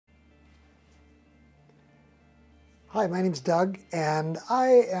Hi, my name's Doug, and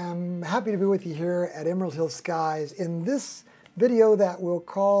I am happy to be with you here at Emerald Hill Skies in this video that we'll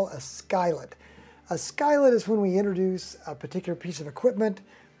call a Skylet. A Skylet is when we introduce a particular piece of equipment,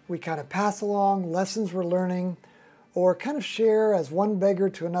 we kind of pass along lessons we're learning, or kind of share as one beggar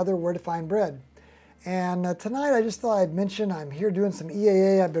to another where to find bread. And tonight I just thought I'd mention I'm here doing some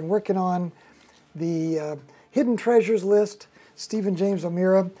EAA. I've been working on the Hidden Treasures list, Stephen James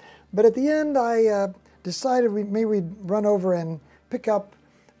O'Meara, but at the end I decided maybe we'd run over and pick up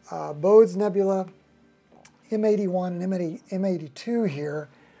Bose Nebula M81 and M82 here.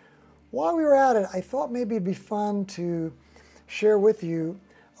 While we were at it, I thought maybe it'd be fun to share with you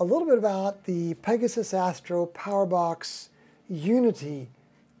a little bit about the Pegasus Astro Powerbox Unity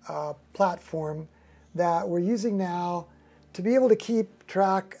platform that we're using now to be able to keep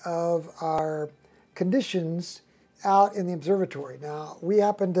track of our conditions out in the observatory. Now, we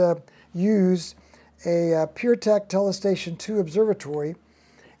happen to use a Pier-Tech Tele-station 2 observatory,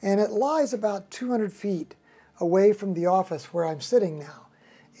 and it lies about 200 feet away from the office where I'm sitting now.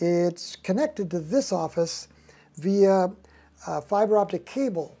 It's connected to this office via a fiber optic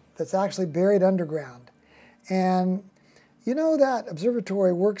cable that's actually buried underground. And you know that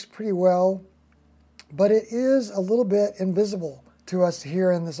observatory works pretty well, but it is a little bit invisible to us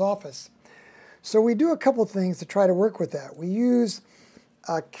here in this office. So we do a couple things to try to work with that. We use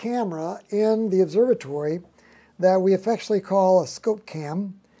a camera in the observatory that we affectionately call a scope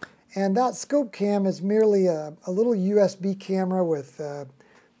cam, and that scope cam is merely a little USB camera with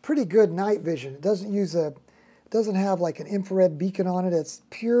pretty good night vision. It doesn't have like an infrared beacon on it. It's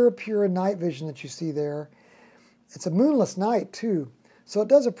pure night vision that you see there. It's a moonless night too, so it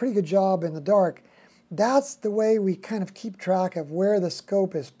does a pretty good job in the dark. That's the way we kind of keep track of where the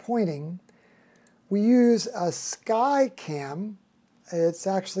scope is pointing. We use a sky cam. It's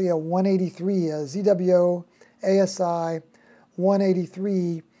actually a 183, a ZWO ASI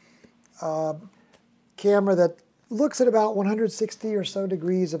 183 camera that looks at about 160 or so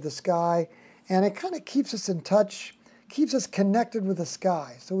degrees of the sky, and it kind of keeps us in touch, keeps us connected with the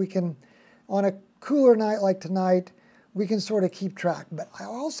sky. So we can, on a cooler night like tonight, we can sort of keep track. But I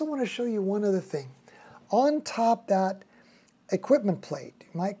also want to show you one other thing. On top that equipment plate,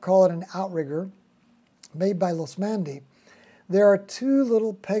 you might call it an outrigger, made by Losmandi, there are two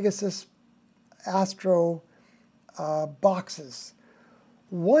little Pegasus Astro boxes.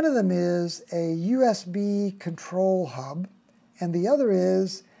 One of them is a USB control hub, and the other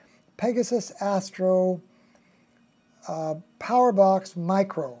is Pegasus Astro Powerbox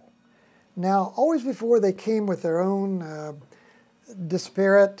Micro. Now, always before they came with their own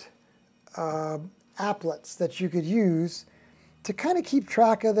disparate applets that you could use to kind of keep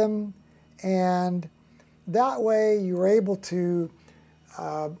track of them, and that way you were able to,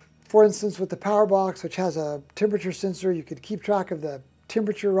 for instance, with the Powerbox, which has a temperature sensor, you could keep track of the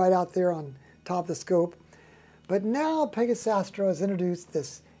temperature right out there on top of the scope. But now Pegasus Astro has introduced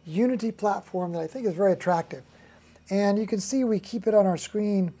this Unity platform that I think is very attractive. And you can see we keep it on our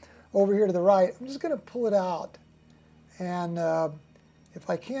screen over here to the right. I'm just going to pull it out, and if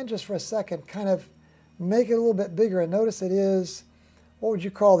I can just for a second kind of make it a little bit bigger, and notice it is, what would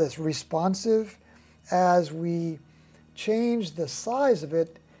you call this, responsive. As we change the size of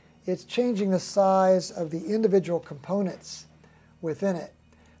it, it's changing the size of the individual components within it.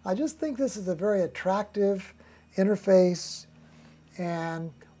 I just think this is a very attractive interface,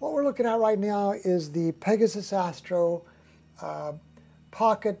 and what we're looking at right now is the Pegasus Astro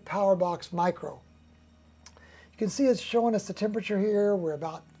Pocket Powerbox Micro. You can see it's showing us the temperature here. We're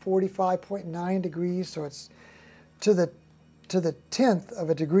about 45.9 degrees, so it's to the 10th of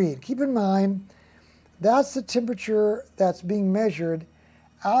a degree. Keep in mind, that's the temperature that's being measured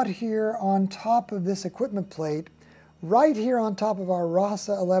out here on top of this equipment plate, right here on top of our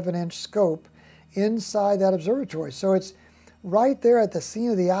RASA 11-inch scope inside that observatory. So it's right there at the scene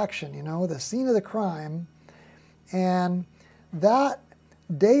of the action, you know, the scene of the crime. And that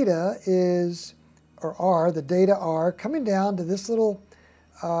data is, the data are coming down to this little,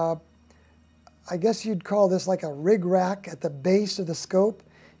 I guess you'd call this like a rig rack at the base of the scope.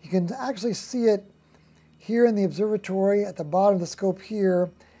 You can actually see it here in the observatory at the bottom of the scope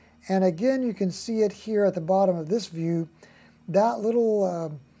here, and again you can see it here at the bottom of this view. That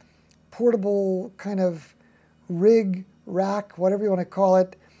little portable kind of rig rack, whatever you want to call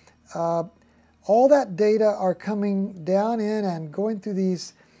it, all that data are coming down in and going through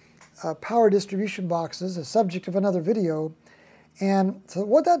these power distribution boxes, a subject of another video. And so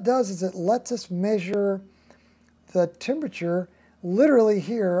what that does is it lets us measure the temperature literally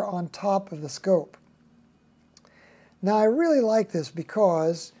here on top of the scope. Now I really like this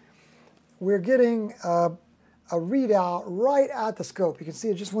because we're getting a a readout right at the scope. You can see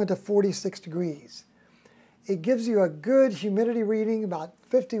it just went to 46 degrees. It gives you a good humidity reading, about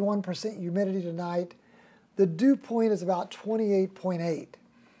 51% humidity tonight. The dew point is about 28.8.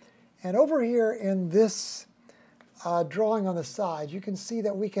 And over here in this drawing on the side, you can see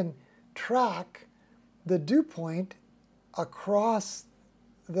that we can track the dew point across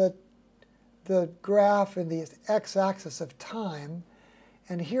the graph in the x-axis of time.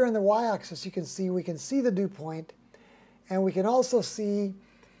 And here in the y-axis, you can see we can see the dew point, and we can also see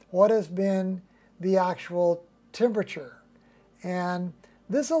what has been the actual temperature. And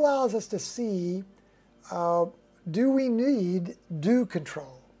this allows us to see, do we need dew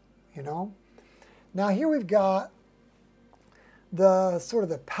control, you know? Now here we've got the sort of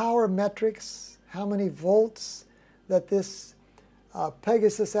the power metrics, how many volts that this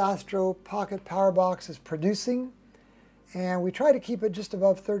Pegasus Astro Pocket Power Box is producing. And we try to keep it just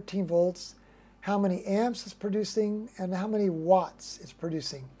above 13 volts, how many amps it's producing, and how many watts it's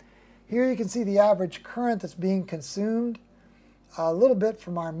producing. Here you can see the average current that's being consumed, a little bit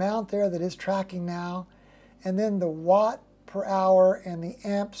from our mount there that is tracking now, and then the watt per hour and the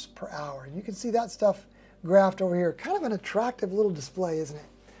amps per hour. And you can see that stuff graphed over here. Kind of an attractive little display, isn't it?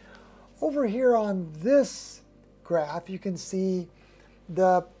 Over here on this graph, you can see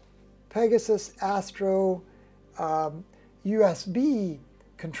the Pegasus Astro USB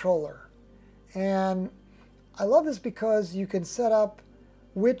controller. And I love this because you can set up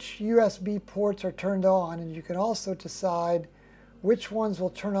which USB ports are turned on, and you can also decide which ones will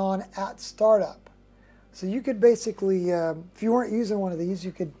turn on at startup. So you could basically, if you weren't using one of these,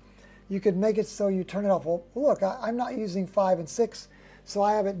 you could make it so you turn it off. Well, look, I'm not using 5 and 6, so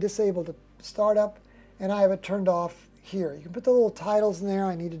I have it disabled to startup, and I have it turned off here. You can put the little titles in there.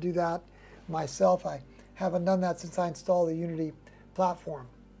 I need to do that myself. I haven't done that since I installed the Unity platform.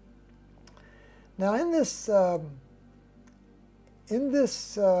 Now in this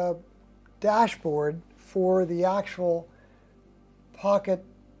dashboard for the actual Pocket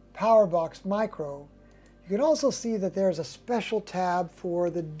Powerbox Micro, you can also see that there's a special tab for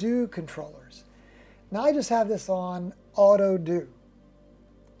the dew controllers. Now I just have this on auto dew.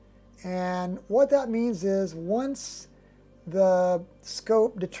 And what that means is once the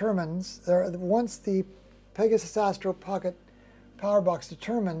scope determines, or once the Pegasus Astro Pocket Powerbox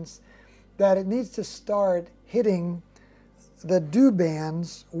determines that it needs to start hitting the dew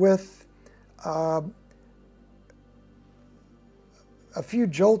bands with a few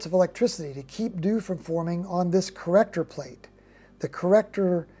jolts of electricity to keep dew from forming on this corrector plate, the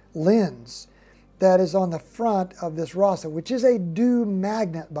corrector lens that is on the front of this RASA, which is a dew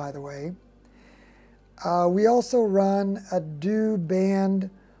magnet, by the way. We also run a dew band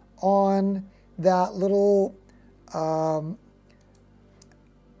on that little ASI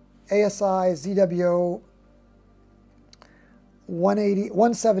ZWO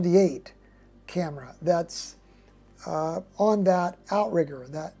 178 camera that's on that outrigger,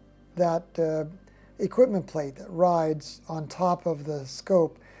 that equipment plate that rides on top of the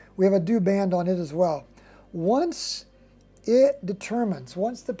scope. We have a dew band on it as well. Once it determines,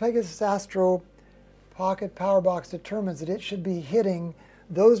 once the Pegasus Astro Pocket Powerbox determines that it should be hitting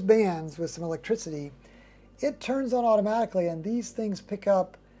those bands with some electricity, it turns on automatically, and these things pick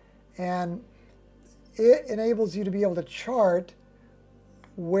up, and it enables you to be able to chart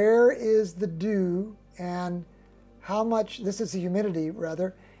where is the dew and how much, this is the humidity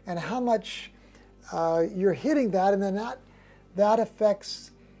rather, and how much you're hitting that, and then that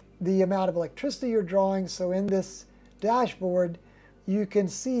affects the amount of electricity you're drawing. So in this dashboard, you can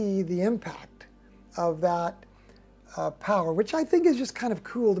see the impact of that power, which I think is just kind of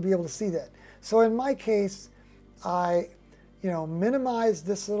cool to be able to see that. So in my case, I minimized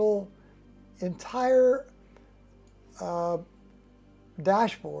this little entire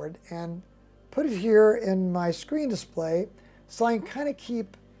dashboard and put it here in my screen display so I can kind of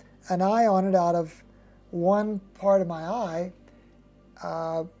keep an eye on it out of one part of my eye.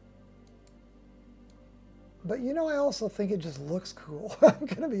 But I also think it just looks cool. I'm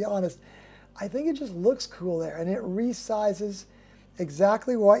going to be honest. I think it just looks cool there, and it resizes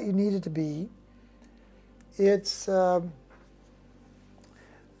exactly what you need it to be. It's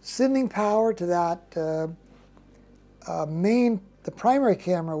sending power to that the primary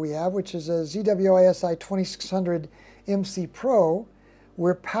camera we have, which is a ZWO ASI 2600 MC Pro.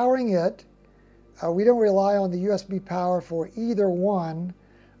 We're powering it. We don't rely on the USB power for either one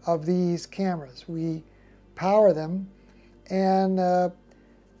of these cameras. We power them, and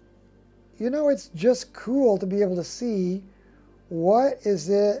it's just cool to be able to see what is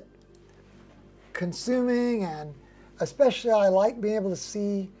it consuming, and especially I like being able to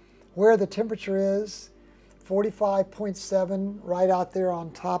see where the temperature is 45.7 right out there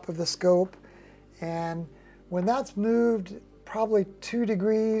on top of the scope. And when that's moved probably 2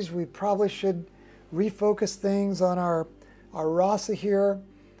 degrees, we probably should refocus things on our RASA here.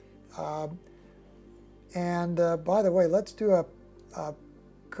 By the way, let's do a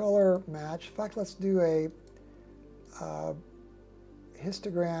color match. In fact, let's do a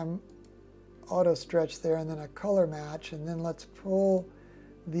histogram auto stretch there, and then a color match, and then let's pull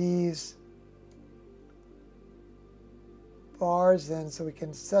these bars in so we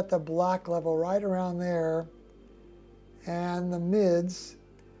can set the black level right around there and the mids,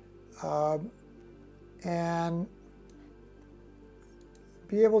 and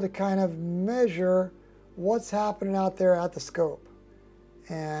be able to kind of measure what's happening out there at the scope.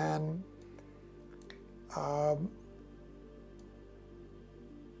 And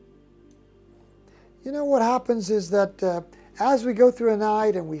you know, what happens is that as we go through a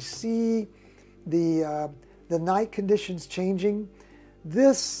night and we see the night conditions changing,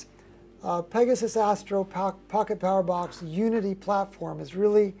 this Pegasus Astro Pocket Powerbox Unity platform is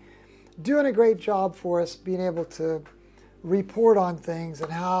really doing a great job for us, being able to report on things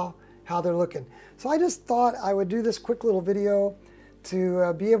and how they're looking. So I just thought I would do this quick little video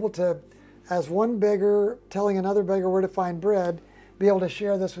to be able to, as one beggar telling another beggar where to find bread, be able to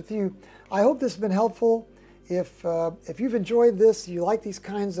share this with you. I hope this has been helpful. If you've enjoyed this, you like these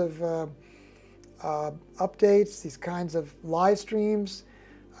kinds of updates, these kinds of live streams,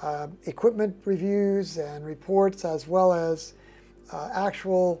 equipment reviews and reports, as well as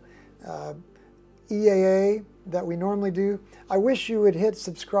actual EAA that we normally do, I wish you would hit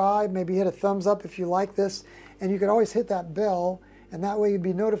subscribe, maybe hit a thumbs up if you like this, and you could always hit that bell, and that way you'd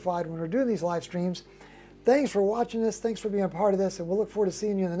be notified when we're doing these live streams. Thanks for watching this, thanks for being a part of this, and we'll look forward to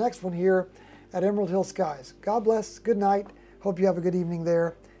seeing you in the next one here at Emerald Hill Skies. God bless, good night, hope you have a good evening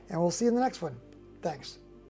there, and we'll see you in the next one. Thanks.